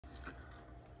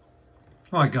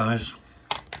Hi guys,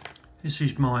 this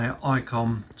is my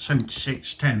Icom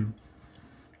 7610,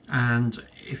 and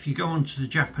if you go onto the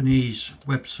Japanese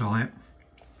website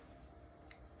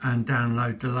and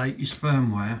download the latest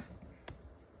firmware,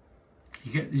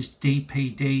 you get this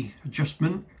DPD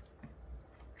adjustment,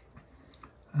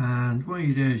 and what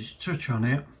you do is you touch on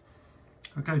it.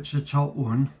 I go to the top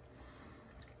one,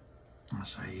 I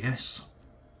say yes.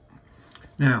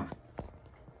 Now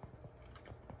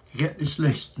you get this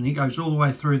list and it goes all the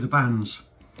way through the bands.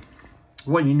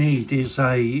 What you need is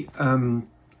a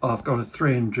I've got a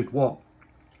 300 watt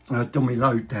dummy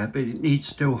load there, but it needs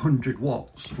still 100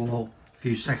 watts for a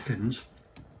few seconds.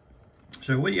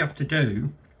 So what you have to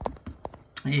do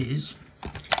is,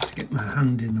 to get my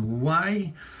hand in the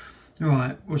way,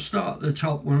 right, we'll start at the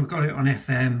top when I've got it on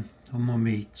FM. I'm on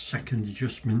my second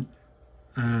adjustment,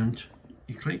 and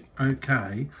you click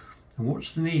OK, and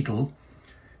watch the needle.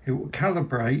 It will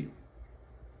calibrate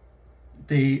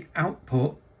the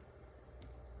output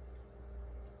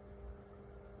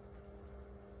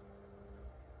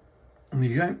and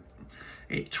you go.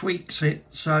 It tweaks it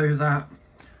so that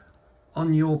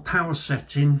on your power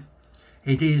setting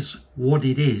it is what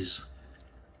it is,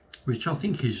 which I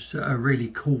think is a really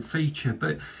cool feature.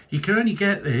 But you can only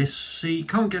get this, so you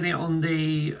can't get it on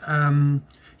the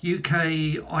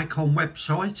UK Icom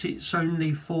website. It's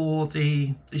only for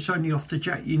it's only off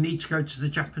the you need to go to the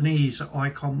Japanese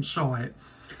Icom site,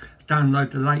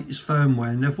 download the latest firmware,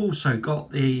 and they've also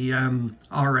got the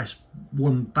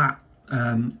RS1 BAT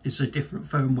is a different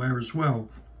firmware as well.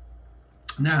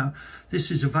 Now this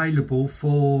is available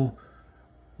for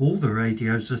all the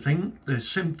radios. I think there's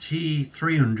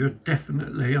 7300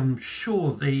 definitely, I'm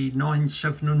sure the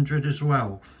 9700 as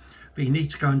well, but you need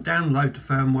to go and download the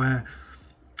firmware.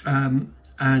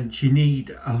 And you need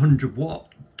a 100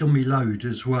 watt dummy load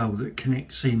as well that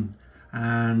connects in,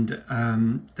 and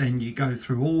then you go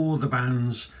through all the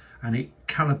bands and it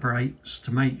calibrates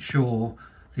to make sure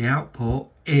the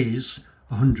output is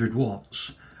 100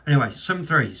 watts. Anyway,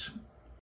 7.3s.